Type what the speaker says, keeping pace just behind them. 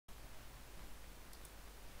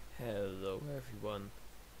Hello everyone,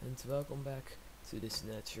 and welcome back to this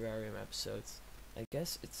Naturarium episode. I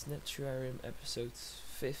guess it's Naturarium episode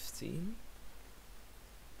 15?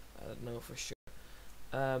 I don't know for sure.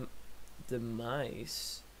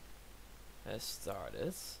 Demise has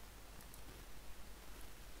started.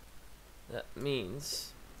 That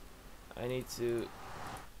means I need to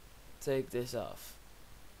take this off.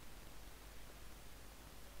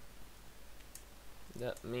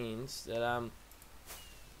 That means that I'm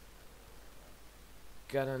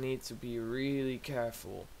gonna need to be really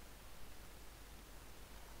careful.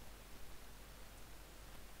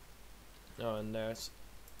 Oh, and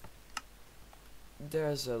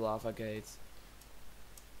there's a lava gate.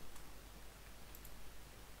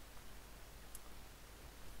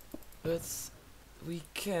 But we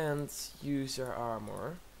can't use our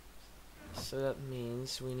armor, so that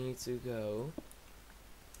means we need to go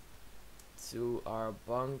to our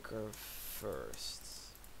bunker first.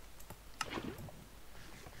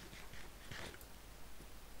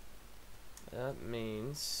 That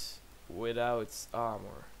means without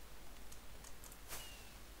armor.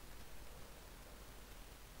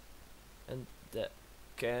 And that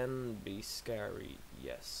can be scary,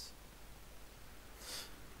 yes.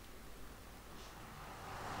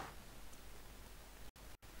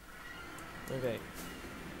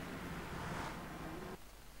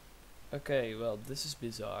 Okay, well, this is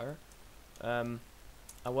bizarre.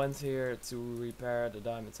 I went here to repair the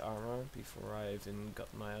diamond armor before I even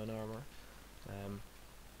got my own armor.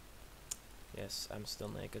 Yes, I'm still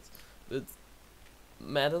naked. But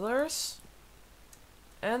meddlers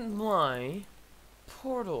and my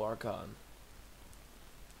portal are gone.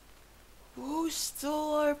 Who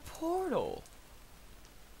stole our portal?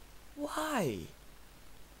 Why?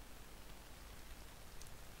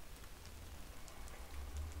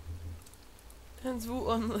 And who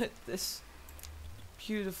unlit this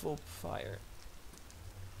beautiful fire?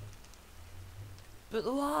 But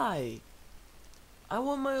why? I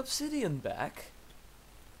want my obsidian back.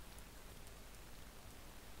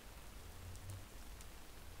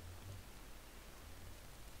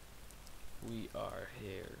 We are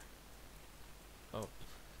here. Oh,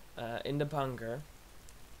 in the bunker.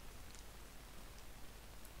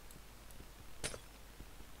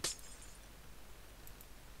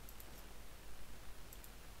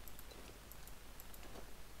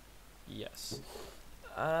 Yes.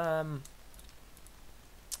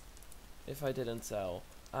 If I didn't tell,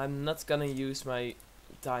 I'm not gonna use my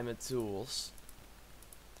diamond tools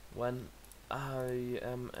when I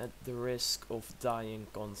am at the risk of dying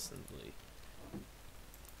constantly.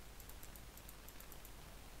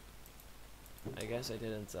 I guess I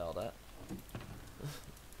didn't tell that.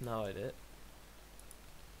 Now I did.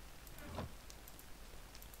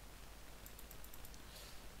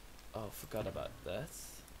 Oh, forgot about that.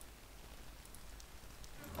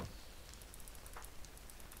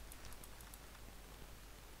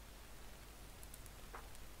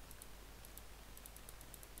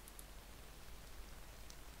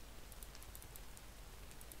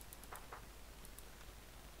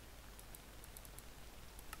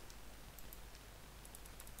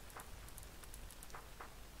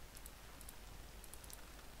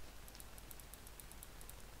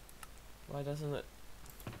 Why doesn't it?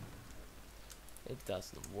 It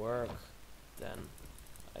doesn't work then,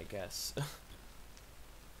 I guess.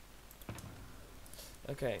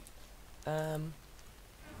 Okay.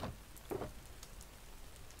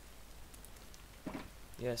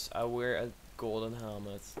 Yes, I wear a golden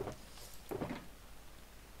helmet.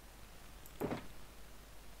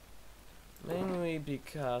 Mainly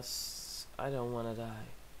because I don't want to die.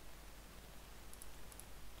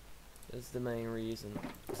 That's the main reason.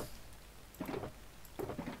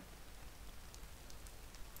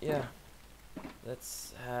 Yeah,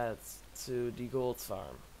 let's head to the gold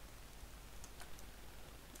farm.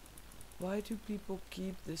 Why do people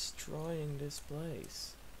keep destroying this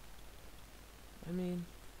place? I mean,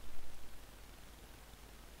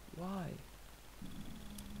 why?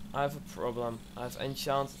 I have a problem. I've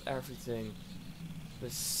enchanted everything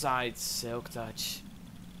besides Silk Touch.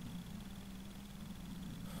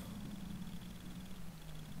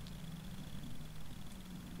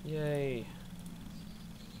 Yay.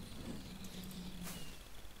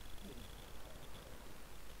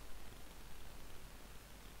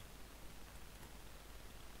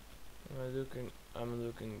 I'm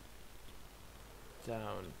looking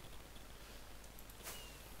down.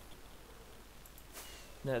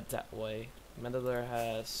 Not that way. Meddler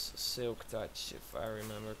has Silk Touch, if I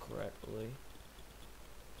remember correctly.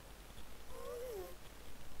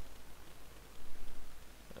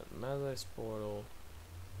 Meddler's portal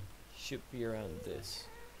should be around this.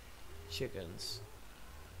 chickens.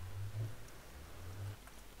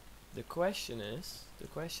 The question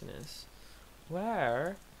is,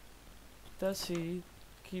 where does he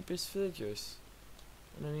keep his villagers?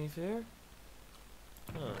 Underneath here?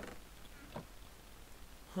 Huh.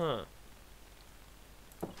 Huh.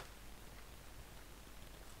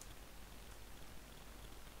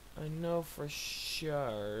 I know for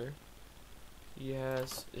sure he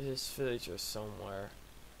has his villagers somewhere.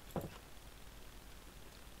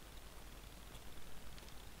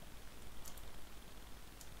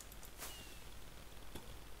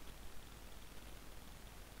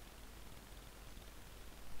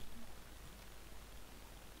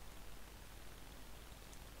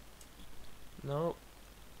 No.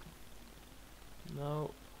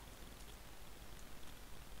 No.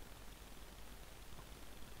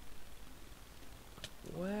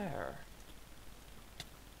 Where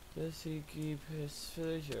does he keep his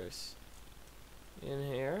villagers? In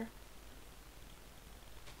here?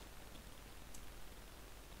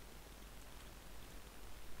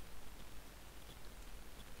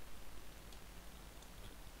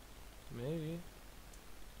 Maybe.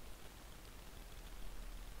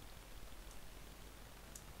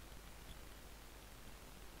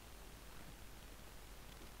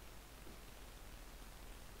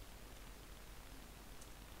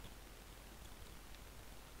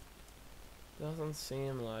 Doesn't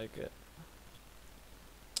seem like it.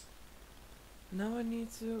 Now I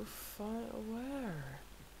need to find where.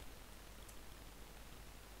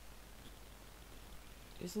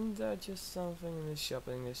 Isn't that just something in the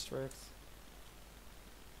shopping district?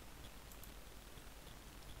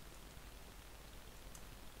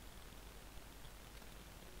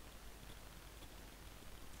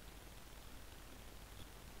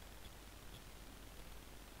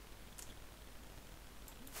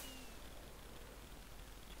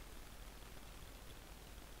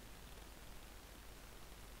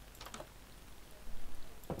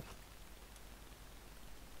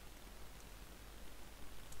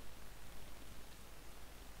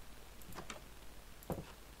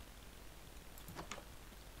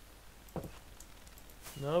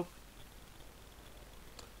 Nope.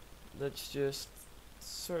 Let's just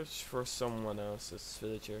search for someone else's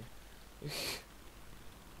villager.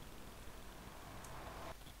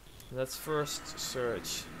 Let's first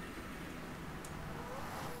search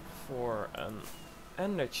for an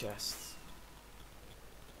ender chest.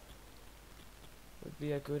 Would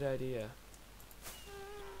be a good idea.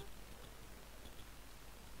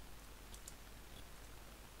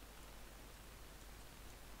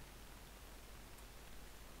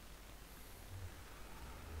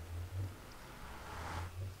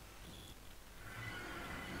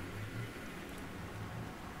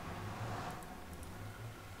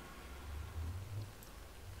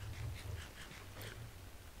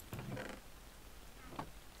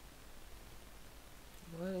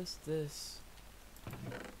 What is this?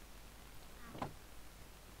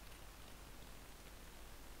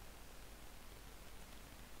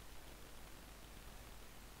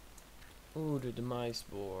 Ooh, the Demise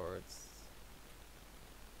boards.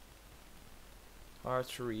 Hard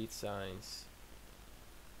to read signs.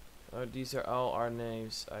 Oh, these are all our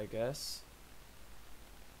names, I guess.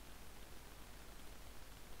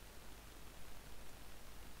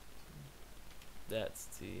 That's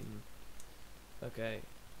team. Okay.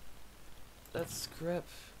 Let's grab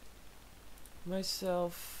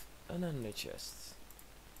myself an ender chest.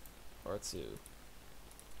 Or two.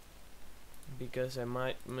 Because I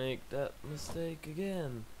might make that mistake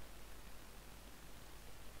again.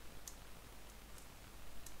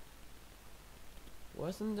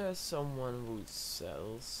 Wasn't there someone who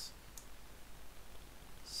sells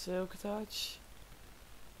silk touch?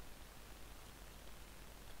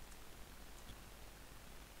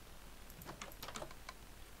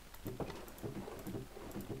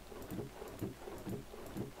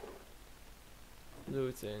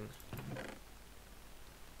 Looting.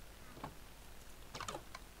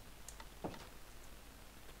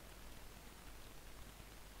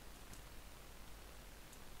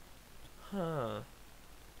 Huh.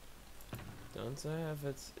 Don't I have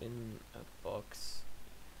it in a box?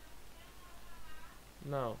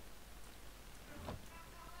 No.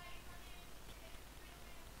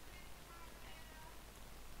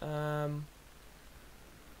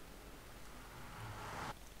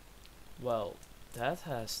 Well, that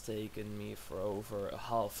has taken me for over a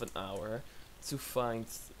half an hour to find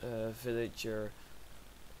a villager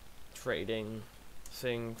trading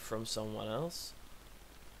thing from someone else.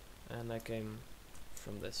 And I came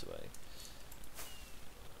from this way.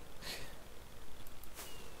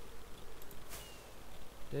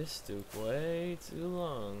 This took way too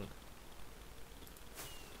long.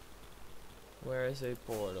 Where is a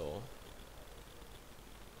portal?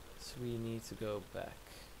 So we need to go back.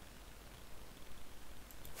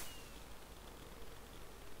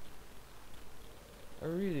 I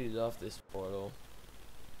really love this portal.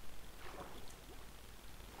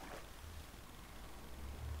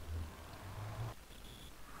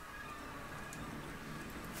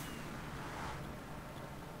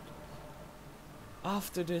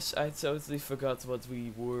 After this, I totally forgot what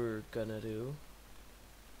we were gonna do.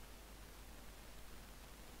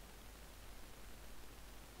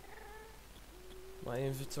 My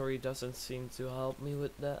inventory doesn't seem to help me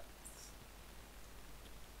with that.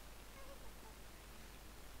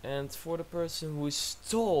 And for the person who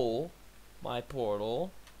stole my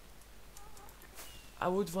portal, I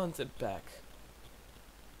would want it back.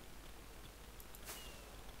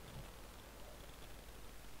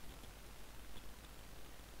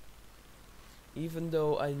 Even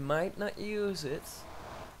though I might not use it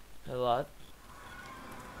a lot,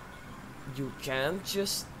 you can't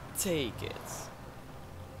just take it.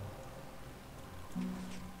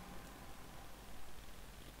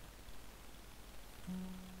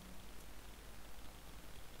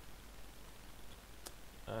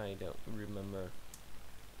 I don't remember.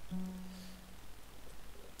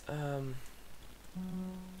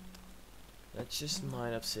 Let's just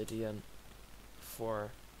mine obsidian for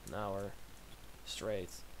an hour straight.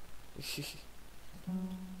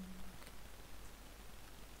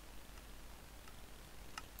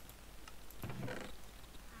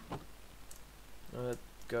 Now that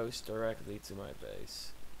goes directly to my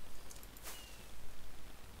base.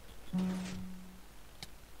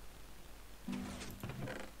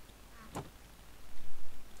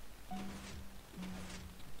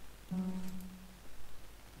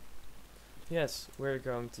 Yes, we're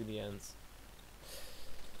going to the end.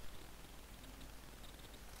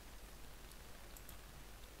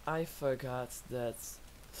 I forgot that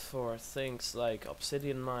for things like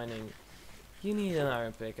obsidian mining, you need an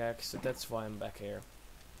iron pickaxe, so that's why I'm back here.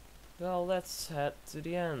 Well, let's head to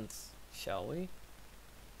the end, shall we?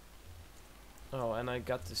 Oh, and I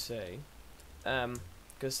got to say,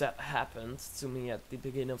 because that happened to me at the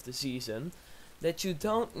beginning of the season, that you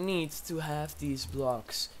don't need to have these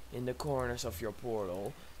blocks in the corners of your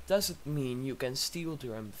portal. Doesn't mean you can steal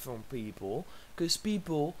them from people, because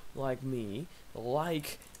people like me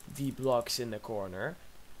like the blocks in the corner.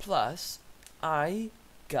 Plus, I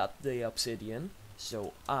got the obsidian,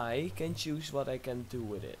 so I can choose what I can do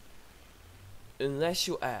with it. Unless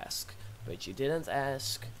you ask, but you didn't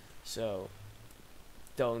ask, so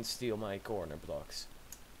don't steal my corner blocks.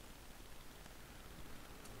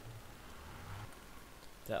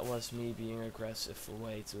 That was me being aggressive for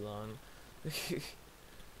way too long.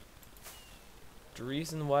 The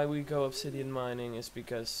reason why we go obsidian mining is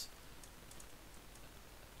because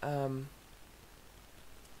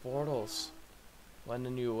portals, when the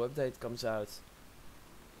new update comes out.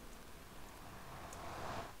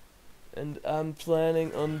 And I'm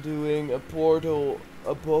planning on doing a portal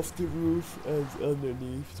above the roof and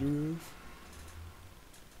underneath the roof.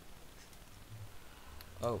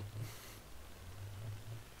 Oh.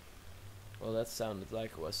 Well, that sounded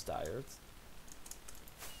like I was tired.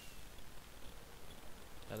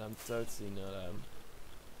 And I'm totally not.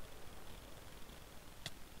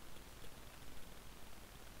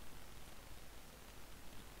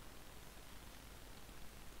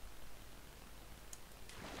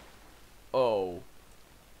 Oh.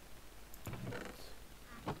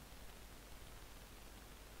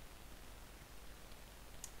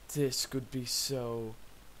 This could be so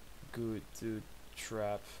good to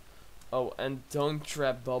trap. Oh, and don't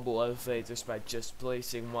trap bubble elevators by just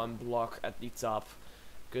placing one block at the top,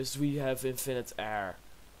 because we have infinite air.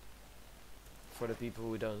 For the people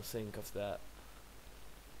who don't think of that.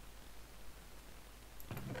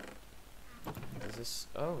 Is this?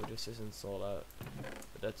 Oh, this isn't sold out.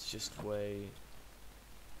 But that's just way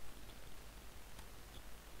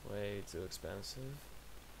too expensive.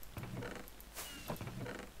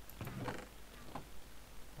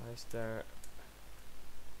 Why is there?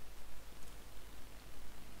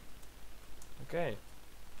 Okay.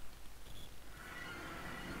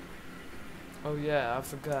 Oh yeah, I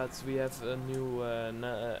forgot we have a new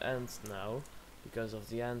end now because of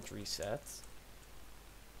the end reset.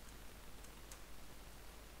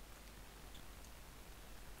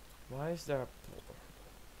 Why is there a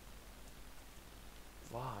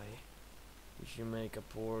why would you make a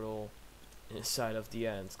portal inside of the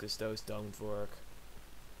end? Because those don't work.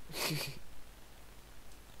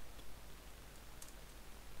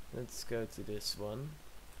 Let's go to this one.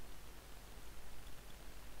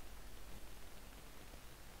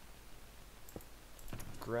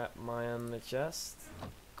 grab my ender chest,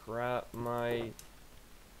 grab my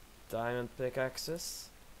diamond pickaxes.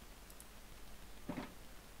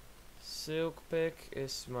 Silk pick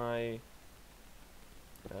is my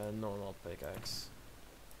normal pickaxe.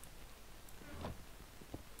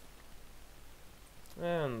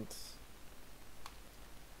 And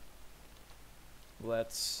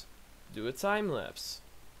let's do a time lapse.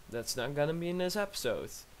 That's not gonna be in this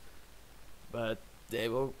episode, but they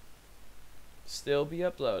will still be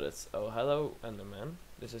uploaded. Oh, hello Enderman.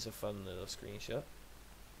 This is a fun little screenshot.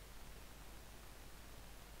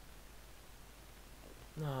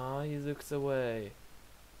 Aw, he looked away.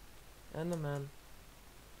 Enderman.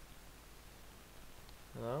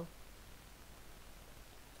 Hello?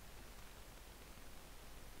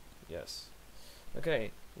 Yes.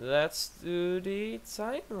 Okay, let's do the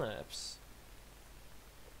time lapse.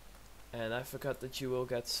 And I forgot that you will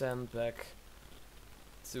get sent back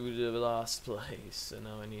to the last place, so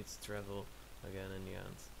now I need to travel again in the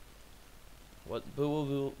end. But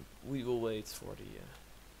we will wait for the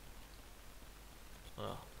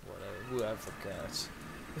oh, whatever, whoever cares.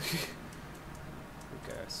 Who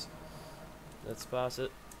cares? Let's pass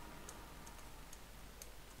it.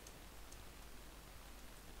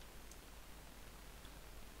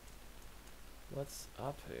 What's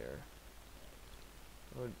up here?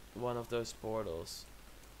 Oh, one of those portals.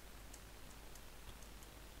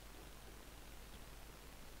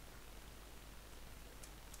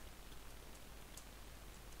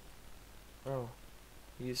 Oh,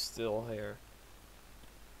 he's still here.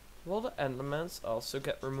 Will the Endermans also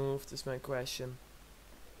get removed is my question.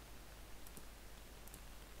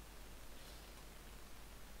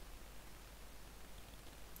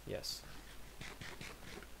 Yes.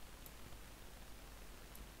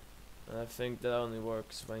 I think that only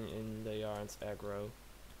works when they aren't aggro.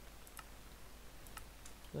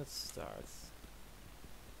 Let's start.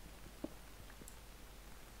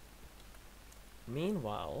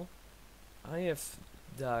 Meanwhile, I have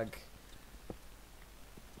dug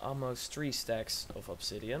almost 3 stacks of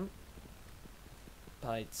obsidian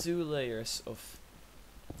by 2 layers of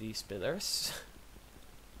these pillars.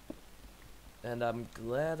 And I'm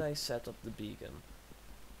glad I set up the beacon.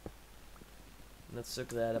 Not so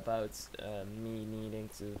glad about me needing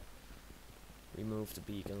to remove the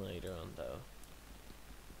beacon later on though.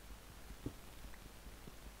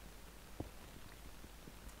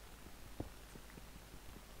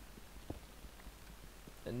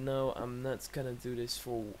 And no, I'm not gonna do this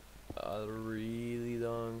for a really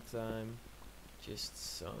long time. Just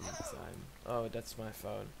some time. Oh, that's my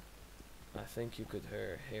phone. I think you could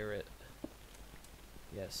hear it.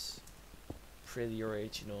 Yes. Pretty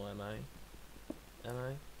original, am I? Am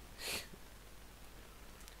I?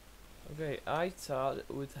 Okay, I thought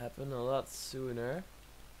it would happen a lot sooner,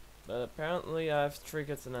 but apparently I've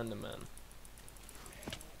triggered an Enderman.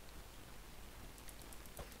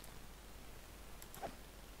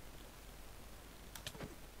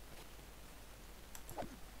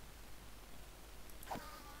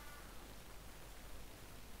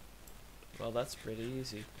 Well, that's pretty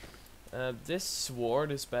easy. This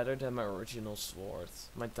sword is better than my original sword,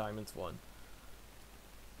 my diamond one.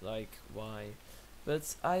 Like, why?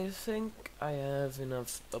 But I think I have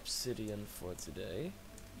enough obsidian for today.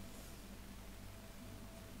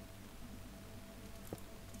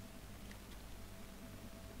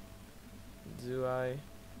 Do I?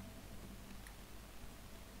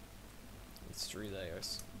 It's 3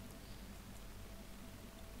 layers.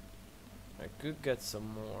 I could get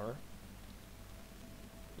some more.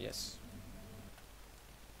 Yes.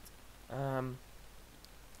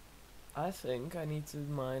 I think I need to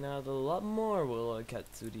mine out a lot more will I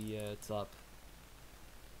get to the top.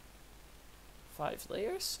 5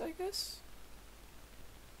 layers, I guess?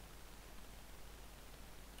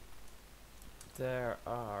 There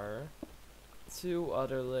are 2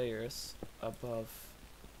 other layers above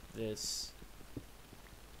this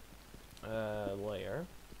layer.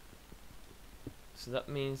 So that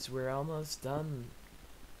means we're almost done.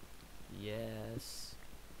 Yes.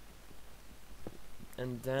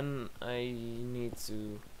 And then I need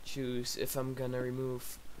to choose if I'm gonna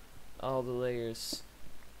remove all the layers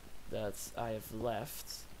that I have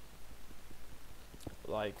left,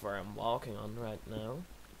 like where I'm walking on right now.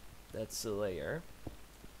 That's a layer.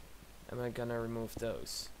 Am I gonna remove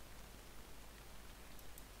those?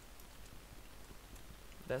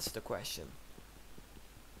 That's the question.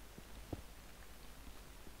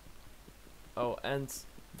 Oh, and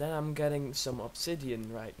then I'm getting some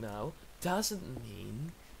obsidian right now. Doesn't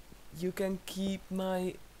mean you can keep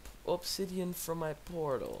my obsidian from my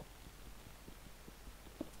portal.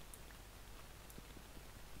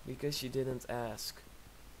 Because you didn't ask.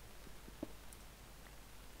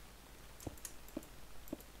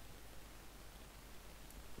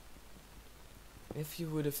 If you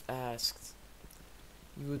would have asked,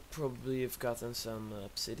 you would probably have gotten some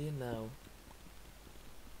obsidian now.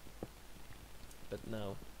 But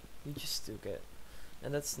no, you just took it.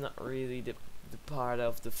 And that's not really the part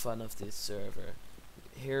of the fun of this server.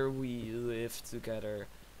 Here we live together,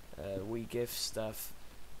 we give stuff,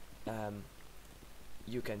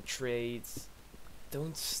 you can trade,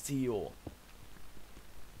 don't steal,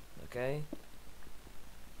 okay?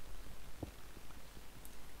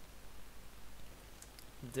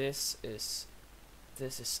 This is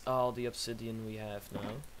all the obsidian we have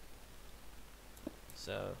now,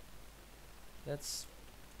 so that's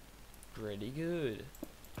pretty good.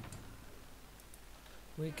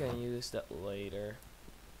 We can use that later.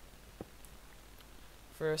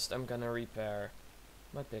 First I'm gonna repair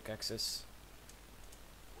my pickaxes.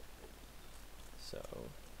 So,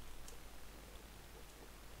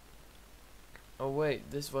 oh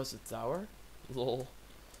wait, this was a tower? Lol.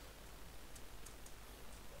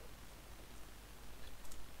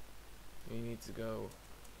 We need to go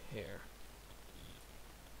here.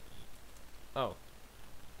 Oh.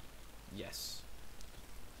 Yes.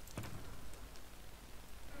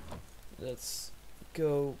 Let's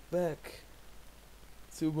go back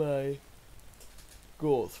to my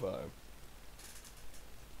gold farm.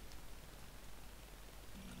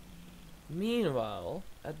 Meanwhile,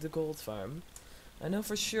 at the gold farm, I know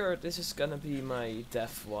for sure this is gonna be my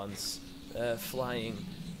death ones flying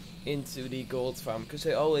into the gold farm, because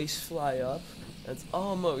they always fly up and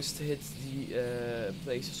almost hit the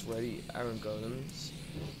places where the iron golems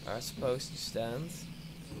are supposed to stand.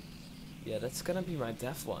 Yeah, that's gonna be my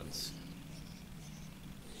death ones.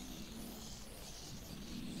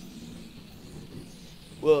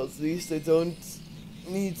 Well, at least I don't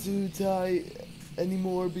need to die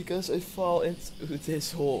anymore because I fall into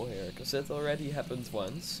this hole here, because that already happened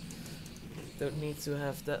once. Don't need to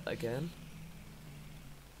have that again.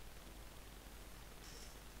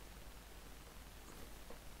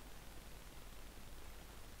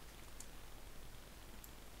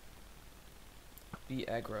 Be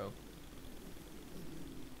aggro.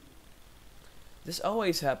 This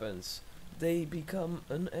always happens. They become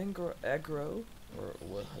an aggro, or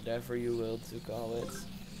whatever you will to call it,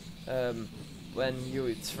 when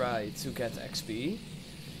you try to get XP,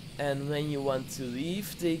 and when you want to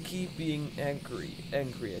leave, they keep being angry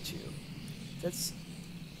at you. That's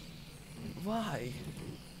why.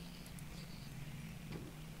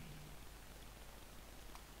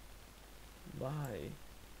 Why?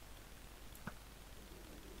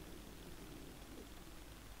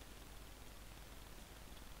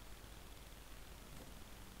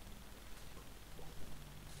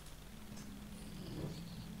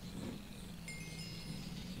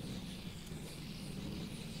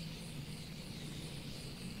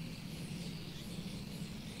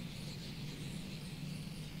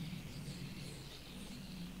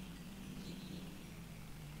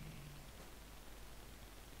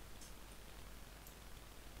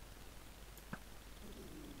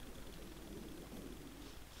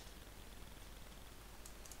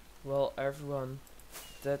 Well, everyone,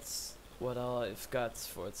 that's what I've got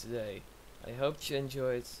for today. I hope you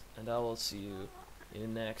enjoyed, and I will see you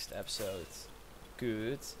in the next episode.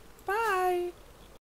 Goodbye!